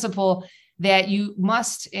the principle that you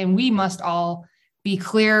must, and we must all be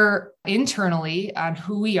clear internally on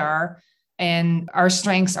who we are and our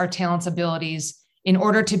strengths, our talents, abilities in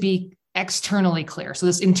order to be externally clear. So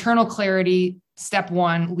this internal clarity, step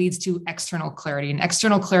one, leads to external clarity. And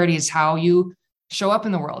external clarity is how you show up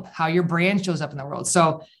in the world, how your brand shows up in the world.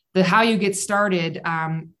 So how you get started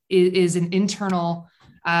is an internal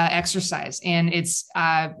exercise. And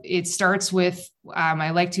it starts with,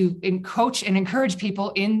 I like to coach and encourage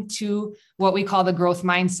people into what we call the growth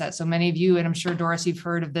mindset. So many of you, and I'm sure Doris, you've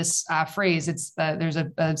heard of this phrase. There's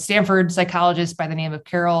a Stanford psychologist by the name of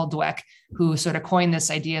Carol Dweck who sort of coined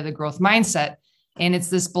this idea of the growth mindset. And it's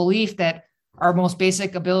this belief that our most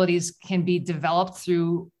basic abilities can be developed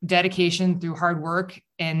through dedication, through hard work,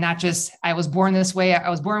 and not just, I was born this way. I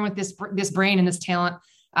was born with this brain and this talent.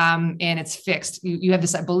 And it's fixed. You have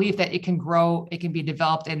this belief that it can grow, it can be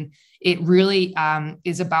developed. And it really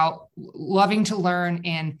is about loving to learn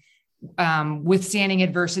and withstanding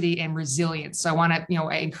adversity and resilience. So I want to,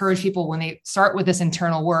 I encourage people when they start with this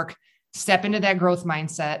internal work, step into that growth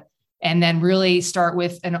mindset, and then really start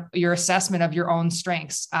with your assessment of your own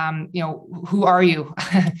strengths. Who are you?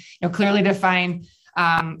 Clearly define,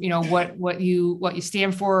 what you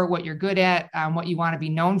stand for, what you're good at, what you want to be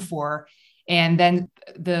known for. And then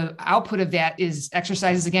the output of that is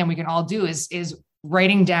exercises, again, we can all do is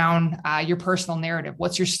writing down your personal narrative.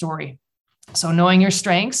 What's your story? So knowing your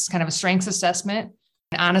strengths, kind of a strengths assessment,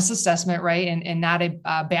 an honest assessment, right? And not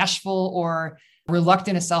a bashful or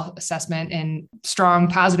reluctant self-assessment, and strong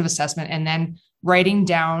positive assessment, and then writing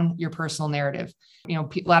down your personal narrative. A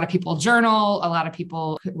lot of people journal, a lot of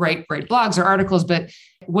people write blogs or articles, but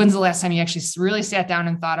when's the last time you actually really sat down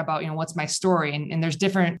and thought about, what's my story? And there's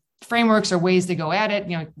different frameworks or ways to go at it.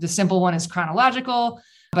 The simple one is chronological,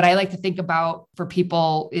 but I like to think about for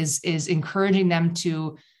people is encouraging them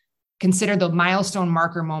to consider the milestone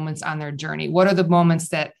marker moments on their journey. What are the moments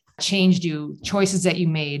that changed you, choices that you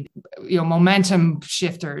made, momentum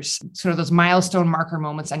shifters, sort of those milestone marker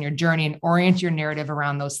moments on your journey, and orient your narrative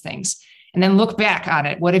around those things. And then look back on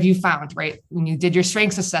it. What have you found, right? When you did your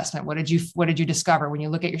strengths assessment, what did you discover? When you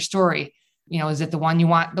look at your story, is it the one you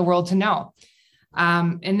want the world to know?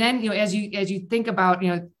 And then, as you think about,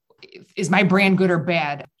 is my brand good or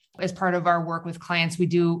bad? As part of our work with clients, we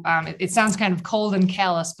do, it sounds kind of cold and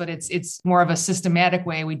callous, but it's more of a systematic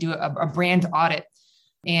way. We do a brand audit,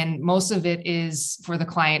 and most of it is for the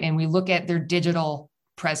client. And we look at their digital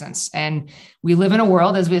presence. And we live in a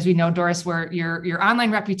world, as we know, Doris, where your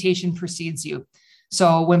online reputation precedes you.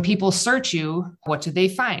 So when people search you, what do they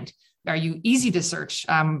find? Are you easy to search?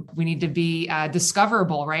 We need to be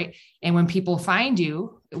discoverable, right? And when people find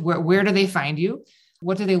you, where do they find you?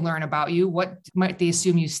 What do they learn about you? What might they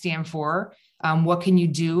assume you stand for? What can you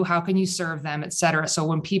do? How can you serve them, et cetera? So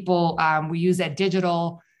when people, we use that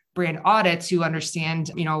digital brand audit to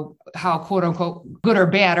understand, how quote unquote good or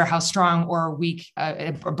bad, or how strong or weak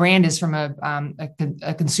a brand is from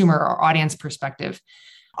a consumer or audience perspective.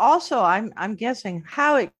 Also, I'm guessing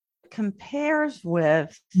how it compares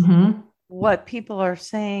with what people are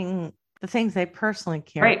saying, the things they personally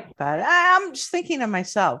care about. I'm just thinking of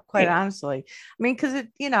myself, quite honestly. I mean, because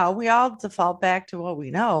we all default back to what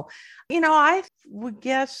we know. I would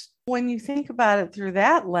guess when you think about it through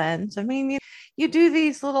that lens, I mean, you do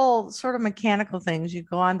these little sort of mechanical things. You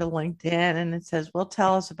go onto LinkedIn and it says, well,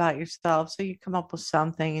 tell us about yourself. So you come up with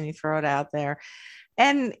something and you throw it out there.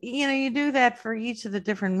 And, you do that for each of the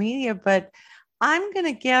different media, but I'm going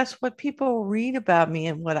to guess what people read about me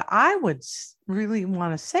and what I would really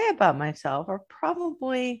want to say about myself are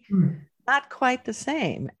probably not quite the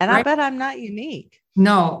same. And I bet I'm not unique.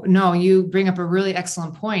 No, you bring up a really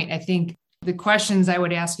excellent point. I think the questions I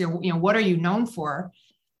would ask you, what are you known for?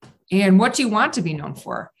 And what do you want to be known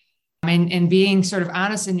for? And being sort of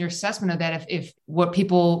honest in your assessment of that, if what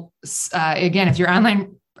people, again, if your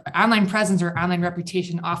online presence or online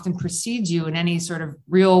reputation often precedes you in any sort of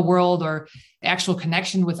real world or actual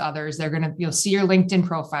connection with others, they're going to, see your LinkedIn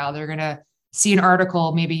profile. They're going to see an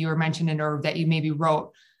article, maybe you were mentioned or that you maybe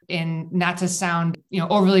wrote. And not to sound,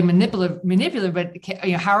 overly manipulative, but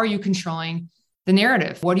how are you controlling the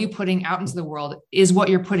narrative? What are you putting out into the world? Is what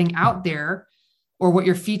you're putting out there or what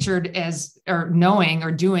you're featured as or knowing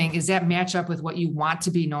or doing, is that match up with what you want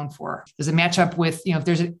to be known for? Does it match up with, if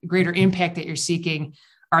there's a greater impact that you're seeking?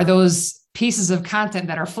 Are those pieces of content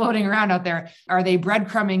that are floating around out there, are they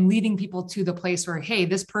breadcrumbing, leading people to the place where, hey,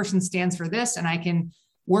 this person stands for this and I can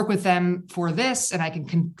work with them for this and I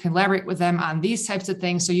can collaborate with them on these types of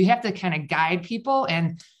things. So you have to kind of guide people,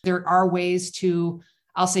 and there are ways to,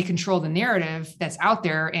 I'll say, control the narrative that's out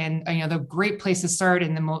there. And, the great place to start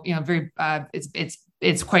in the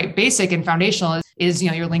it's quite basic and foundational is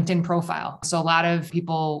your LinkedIn profile. So a lot of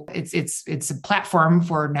people, it's a platform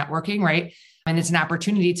for networking, right? And it's an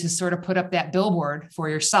opportunity to sort of put up that billboard for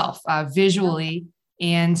yourself visually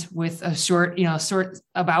and with a short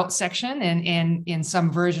about section and in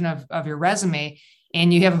some version of your resume.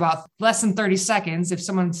 And you have about less than 30 seconds. If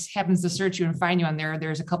someone happens to search you and find you on there,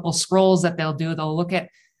 there's a couple scrolls that they'll do. They'll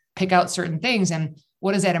pick out certain things. And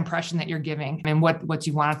what is that impression that you're giving and what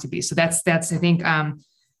you want it to be? So that's, I think,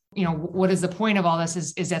 what is the point of all this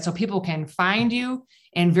is that so people can find you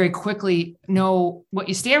and very quickly know what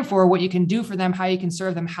you stand for, what you can do for them, how you can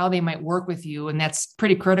serve them, how they might work with you. And that's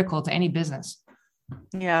pretty critical to any business.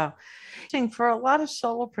 Yeah. I think for a lot of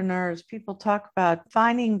solopreneurs, people talk about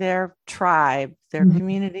finding their tribe, their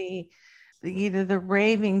community, either the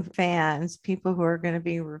raving fans, people who are going to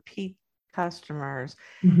be repeat customers.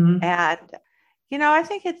 And, I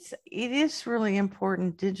think it is really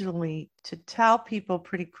important digitally to tell people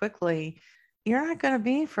pretty quickly, you're not going to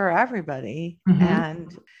be for everybody,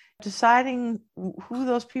 and deciding who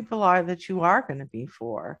those people are that you are going to be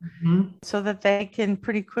for, so that they can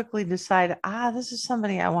pretty quickly decide, this is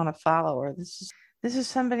somebody I want to follow, or this is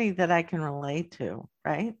somebody that I can relate to.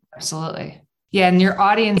 Right. Absolutely. Yeah. And your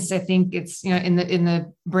audience, I think it's, in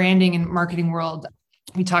the branding and marketing world,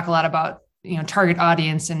 we talk a lot about, target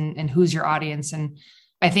audience and who's your audience. And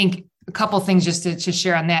I think a couple of things just to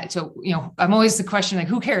share on that. So, I'm always the question, like,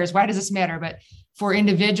 who cares? Why does this matter? But for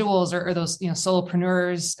individuals or those,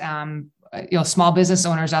 solopreneurs, small business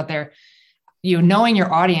owners out there, knowing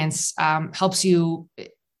your audience helps you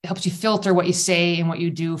filter what you say and what you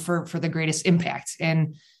do for the greatest impact.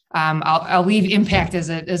 And I'll leave impact as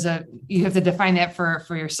a you have to define that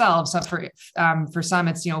for yourself. So for some,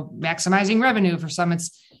 it's maximizing revenue. For some,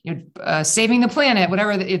 it's saving the planet.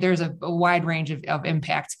 Whatever. There's a wide range of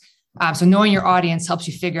impact. So knowing your audience helps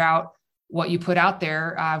you figure out what you put out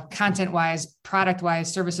there, content-wise,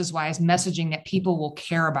 product-wise, services-wise, messaging that people will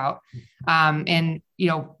care about. And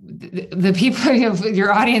the people,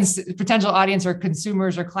 your audience, potential audience, or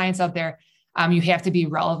consumers or clients out there, you have to be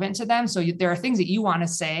relevant to them. So there are things that you want to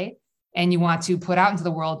say and you want to put out into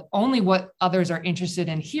the world, only what others are interested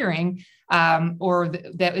in hearing, or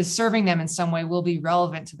that is serving them in some way will be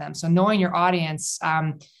relevant to them. So knowing your audience,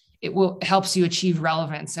 helps you achieve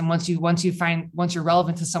relevance. And once you're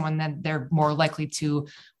relevant to someone, then they're more likely to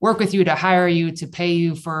work with you, to hire you, to pay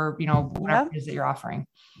you for, whatever it is that you're offering.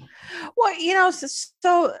 Well,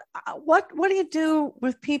 so what do you do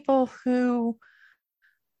with people who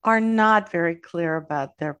are not very clear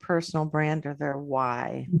about their personal brand or their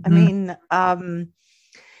why? I mean,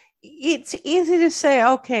 it's easy to say,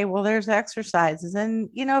 okay, well, there's exercises. And,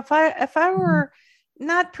 if I were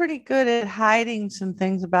not pretty good at hiding some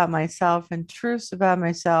things about myself and truths about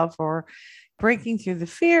myself or breaking through the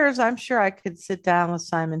fears, I'm sure I could sit down with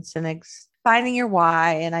Simon Sinek's Finding Your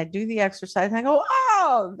Why, and I do the exercise and I go,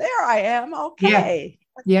 oh, there I am. Okay,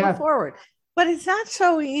 let's move forward. But it's not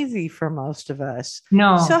so easy for most of us.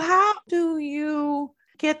 No. So how do you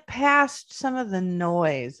get past some of the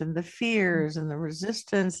noise and the fears and the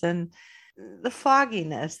resistance and the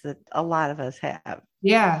fogginess that a lot of us have?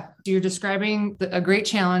 Yeah, you're describing a great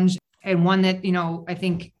challenge, and one that, I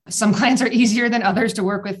think some clients are easier than others to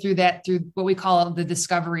work with through what we call the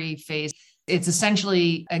discovery phase. It's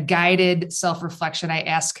essentially a guided self-reflection. I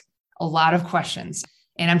ask a lot of questions,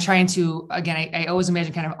 and I'm trying to, again, I always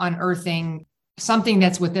imagine kind of unearthing something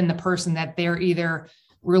that's within the person that they're either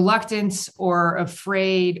reluctant or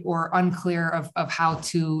afraid or unclear of how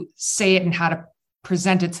to say it and how to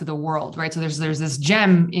present it to the world, right? So there's this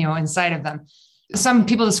gem, inside of them. Some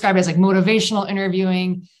people describe it as like motivational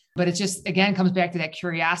interviewing, but it just, again, comes back to that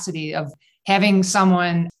curiosity of having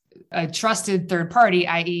someone, a trusted third party,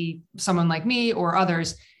 i.e. someone like me or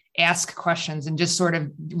others, ask questions and just sort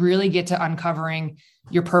of really get to uncovering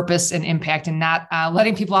your purpose and impact, and not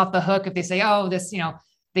letting people off the hook if they say, oh, this,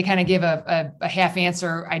 they kind of give a half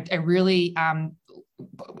answer. I really,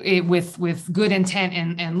 with good intent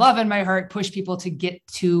and love in my heart, push people to get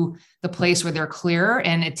to the place where they're clear.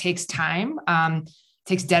 And it takes time. It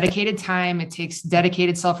takes dedicated time. It takes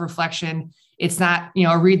dedicated self-reflection. It's not,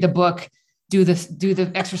 read the book, do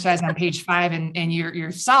the exercise on page 5 and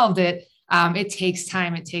you're solved it. It takes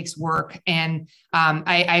time. It takes work. And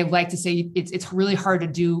I like to say it's really hard to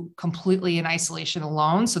do completely in isolation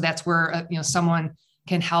alone. So that's where, someone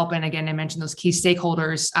can help. And again, I mentioned those key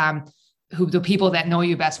stakeholders, the people that know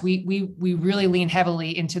you best. We really lean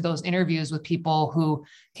heavily into those interviews with people who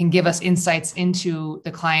can give us insights into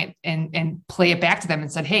the client and play it back to them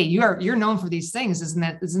and said, hey, you're known for these things.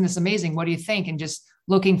 Isn't this amazing? What do you think? And just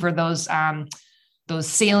looking for those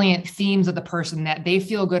salient themes of the person that they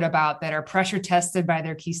feel good about, that are pressure tested by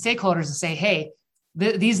their key stakeholders, to say, hey,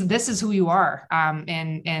 this is who you are,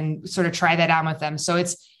 and sort of try that on with them. So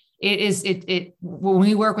when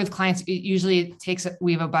we work with clients,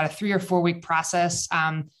 we have about a 3 or 4 week process.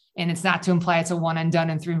 And it's not to imply it's a one and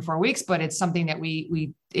done in 3 and 4 weeks, but it's something that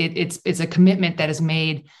it's a commitment that is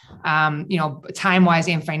made, time wise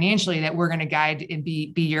and financially, that we're going to guide and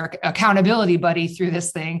be your accountability buddy through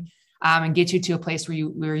this thing, and get you to a place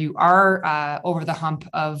where you are over the hump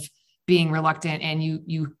of being reluctant, and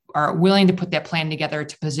you are willing to put that plan together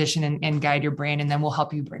to position and guide your brand, and then we'll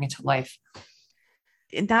help you bring it to life.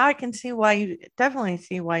 Now I can see why you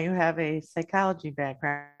have a psychology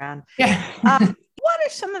background. Yeah. What are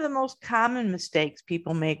some of the most common mistakes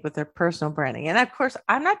people make with their personal branding? And of course,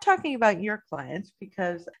 I'm not talking about your clients,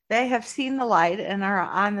 because they have seen the light and are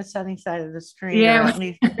on the sunny side of the street, or at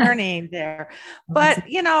least journeying there. But,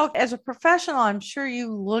 as a professional, I'm sure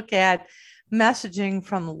you look at messaging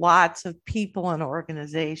from lots of people and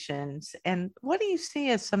organizations. And what do you see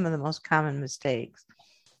as some of the most common mistakes?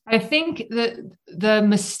 I think the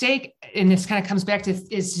mistake, and this kind of comes back to,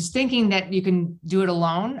 is just thinking that you can do it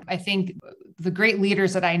alone. I think the great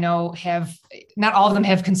leaders that I know not all of them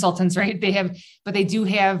have consultants, right? But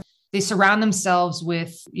they surround themselves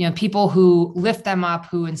with, people who lift them up,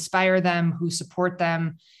 who inspire them, who support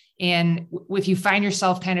them. And if you find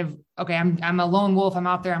yourself kind of, okay, I'm a lone wolf, I'm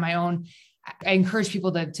out there on my own, I encourage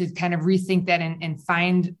people to kind of rethink that and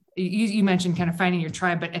find. You mentioned kind of finding your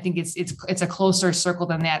tribe, but I think it's a closer circle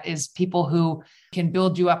than that, is people who can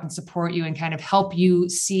build you up and support you and kind of help you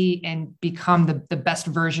see and become the best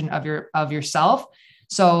version of yourself.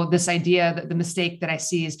 So this idea that the mistake that I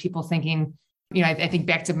see is people thinking, I think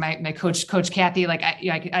back to my coach Kathy, like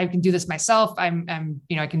I can do this myself. I can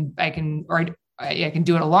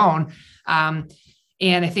do it alone.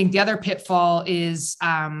 And I think the other pitfall is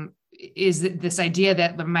this idea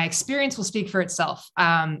that my experience will speak for itself.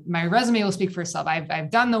 My resume will speak for itself. I've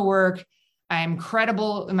done the work. I'm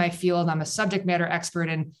credible in my field. I'm a subject matter expert.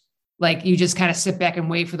 And like, you just kind of sit back and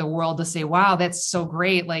wait for the world to say, wow, that's so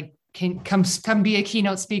great. Like, can come be a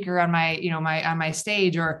keynote speaker on my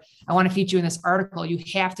stage, or I want to feature you in this article. You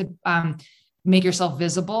have to make yourself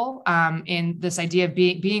visible. And this idea of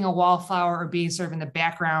being a wallflower or being sort of in the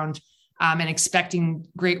background, and expecting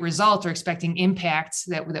great results or expecting impacts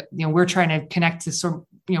that we're trying to connect to sort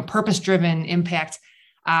of purpose-driven impact,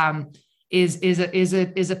 is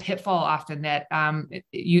a pitfall often that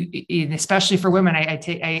especially for women. I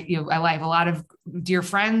have a lot of dear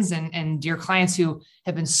friends and dear clients who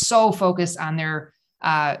have been so focused on their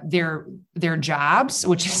their jobs,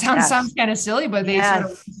 which sounds kind of silly, but they sort of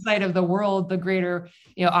lose sight of the world, the greater,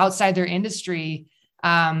 outside their industry.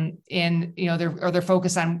 And, they're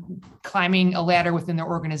focused on climbing a ladder within their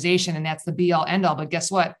organization, and that's the be all end all. But guess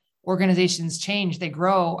what? Organizations change, they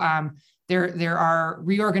grow. There are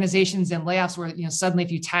reorganizations and layoffs where, suddenly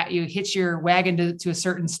if you hitch your wagon to a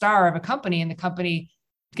certain star of a company and the company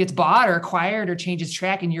gets bought or acquired or changes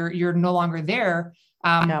track and you're no longer there,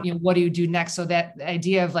 what do you do next? So that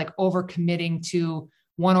idea of like overcommitting to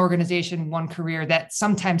one organization, one career, that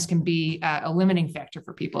sometimes can be a limiting factor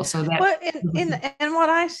for people. So that, and what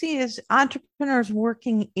I see is entrepreneurs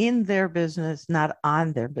working in their business, not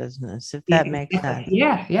on their business, if that makes sense.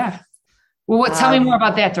 Yeah. Well, tell me more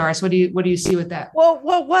about that, Doris. What do you see with that? Well,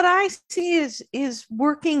 what I see is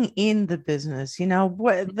working in the business,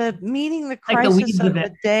 the meeting the crisis of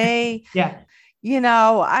the day. Yeah.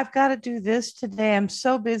 I've got to do this today. I'm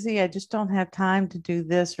so busy. I just don't have time to do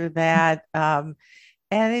this or that.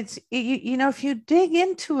 And it's, if you dig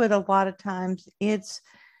into it, a lot of times it's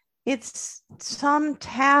some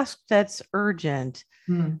task that's urgent,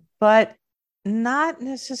 but not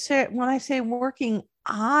necessarily. When I say working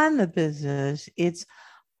on the business, it's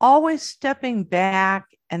always stepping back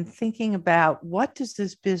and thinking about, what does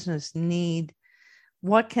this business need?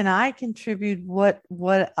 What can I contribute?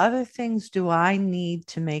 What other things do I need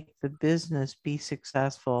to make the business be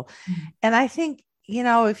successful? And I think,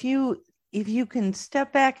 if you can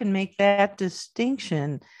step back and make that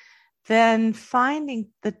distinction, then finding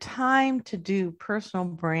the time to do personal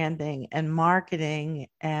branding and marketing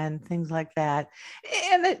and things like that.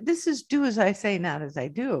 And this is do as I say, not as I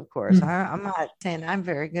do, of course. I'm not saying I'm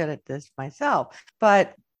very good at this myself,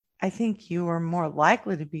 but I think you are more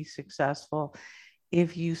likely to be successful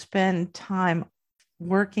if you spend time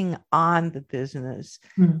working on the business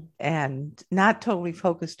and not totally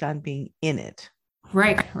focused on being in it.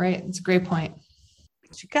 Right. It's a great point.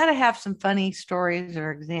 You got to have some funny stories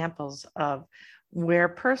or examples of where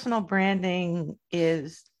personal branding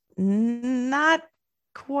is not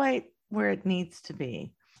quite where it needs to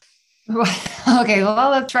be. Okay, well,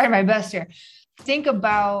 I'll try my best here. Think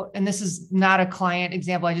about, and this is not a client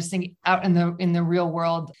example, I just think out in the real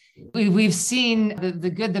world, we've seen the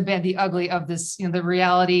good, the bad, the ugly of this, the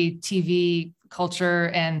reality TV culture.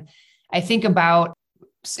 And I think about,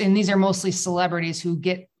 and these are mostly celebrities who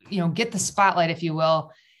get the spotlight, if you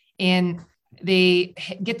will, and they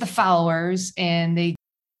get the followers and they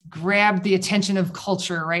grab the attention of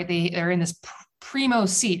culture, right? They're in this primo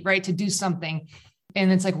seat, right, to do something.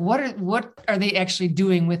 And it's like, what are they actually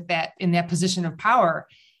doing with that in that position of power?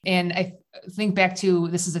 And I think back to,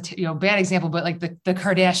 this is a bad example, but like the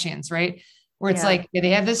Kardashians, right? Where it's like,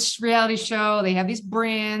 they have this reality show, they have these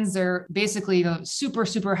brands, they're basically super,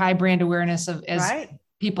 super high brand awareness as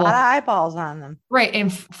people. A lot of eyeballs on them. Right.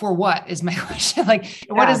 And for what is my question? Like,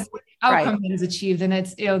 what is the outcome that is achieved? And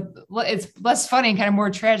it's, it's less funny and kind of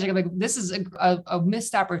more tragic. Like, this is a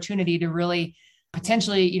missed opportunity to really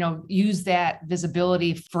potentially, use that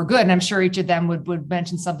visibility for good. And I'm sure each of them would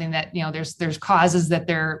mention something that, there's causes that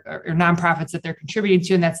or nonprofits that they're contributing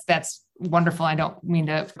to. And that's wonderful. I don't mean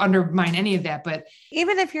to undermine any of that, but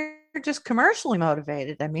even if you're just commercially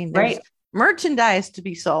motivated, I mean, there's merchandise to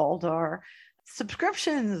be sold or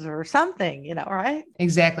subscriptions or something, right?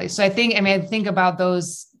 Exactly. So I think about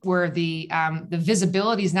those where the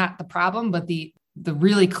visibility is not the problem, but the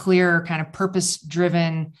really clear kind of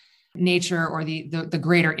purpose-driven nature or the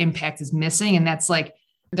greater impact is missing. And that's like,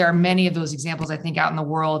 there are many of those examples, I think, out in the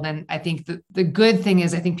world. And I think the good thing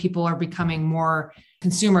is, I think people are becoming more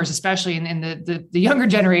consumers, especially in the younger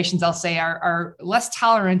generations, I'll say, are less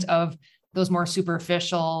tolerant of those more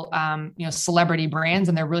superficial, celebrity brands.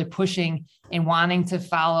 And they're really pushing and wanting to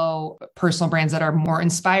follow personal brands that are more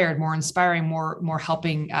inspired, more inspiring, more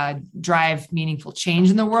helping drive meaningful change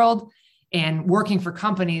in the world, and working for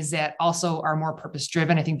companies that also are more purpose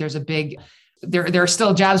driven. I think there's there are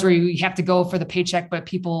still jobs where you have to go for the paycheck, but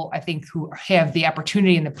people, I think, who have the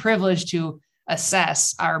opportunity and the privilege to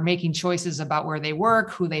assess are making choices about where they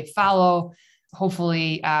work, who they follow.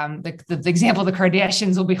 Hopefully the example of the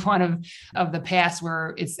Kardashians will be one of the past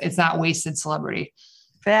where it's not wasted celebrity.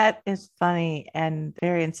 That is funny and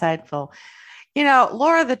very insightful.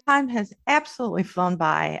 Laura, the time has absolutely flown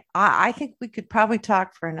by. I think we could probably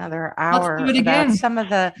talk for another hour about some of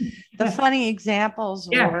the funny examples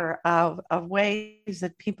or of ways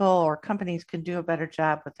that people or companies can do a better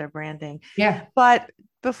job with their branding. Yeah. But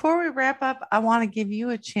before we wrap up, I want to give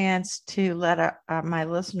you a chance to let my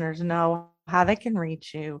listeners know how they can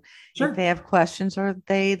reach you if they have questions or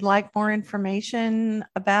they'd like more information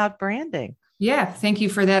about branding. Yeah, thank you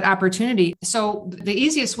for that opportunity. So the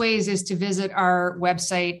easiest ways is to visit our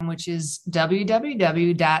website, which is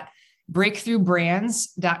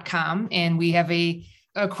www.breakthrough.com. And we have a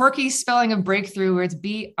quirky spelling of breakthrough where it's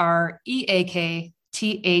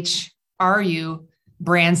BREAKTHRU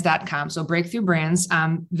brands.com. So Breakthrough Brands.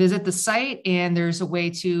 Visit the site, and there's a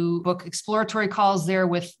way to book exploratory calls there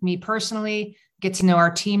with me personally, get to know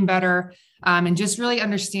our team better, and just really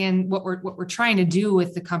understand what we're trying to do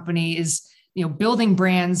with the company is, building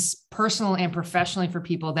brands personal and professionally for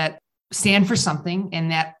people that stand for something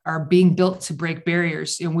and that are being built to break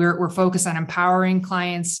barriers. And we're focused on empowering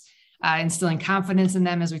clients, instilling confidence in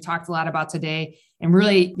them, as we talked a lot about today. And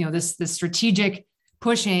really, this strategic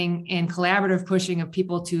pushing and collaborative pushing of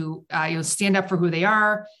people to, stand up for who they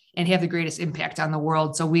are and have the greatest impact on the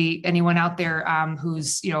world. So anyone out there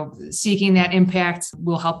who's, seeking that impact,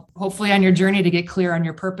 will help hopefully on your journey to get clear on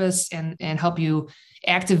your purpose and help you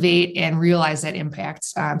activate and realize that impact.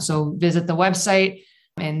 So visit the website,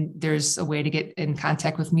 and there's a way to get in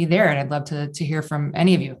contact with me there. And I'd love to hear from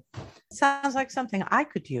any of you. Sounds like something I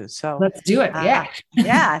could use. So let's do it. Yeah.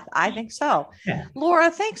 Yeah, I think so. Yeah.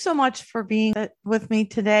 Laura, thanks so much for being with me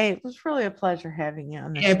today. It was really a pleasure having you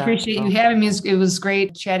on this. I appreciate you having me. It was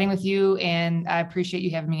great chatting with you, and I appreciate you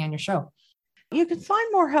having me on your show. You can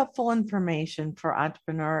find more helpful information for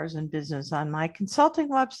entrepreneurs and business on my consulting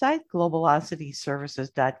website,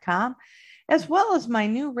 globalocityservices.com, as well as my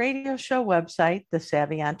new radio show website,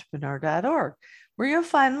 thesavvyentrepreneur.org, where you'll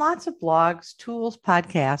find lots of blogs, tools,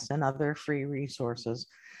 podcasts, and other free resources.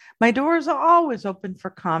 My doors are always open for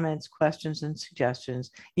comments, questions, and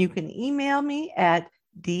suggestions. You can email me at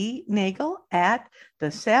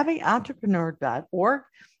dnagel@thesavvyentrepreneur.org.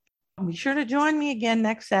 Be sure to join me again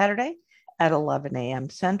next Saturday at 11 a.m.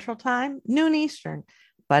 Central Time, noon Eastern.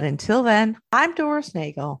 But until then, I'm Doris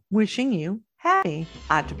Nagel, wishing you happy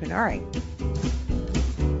entrepreneuring.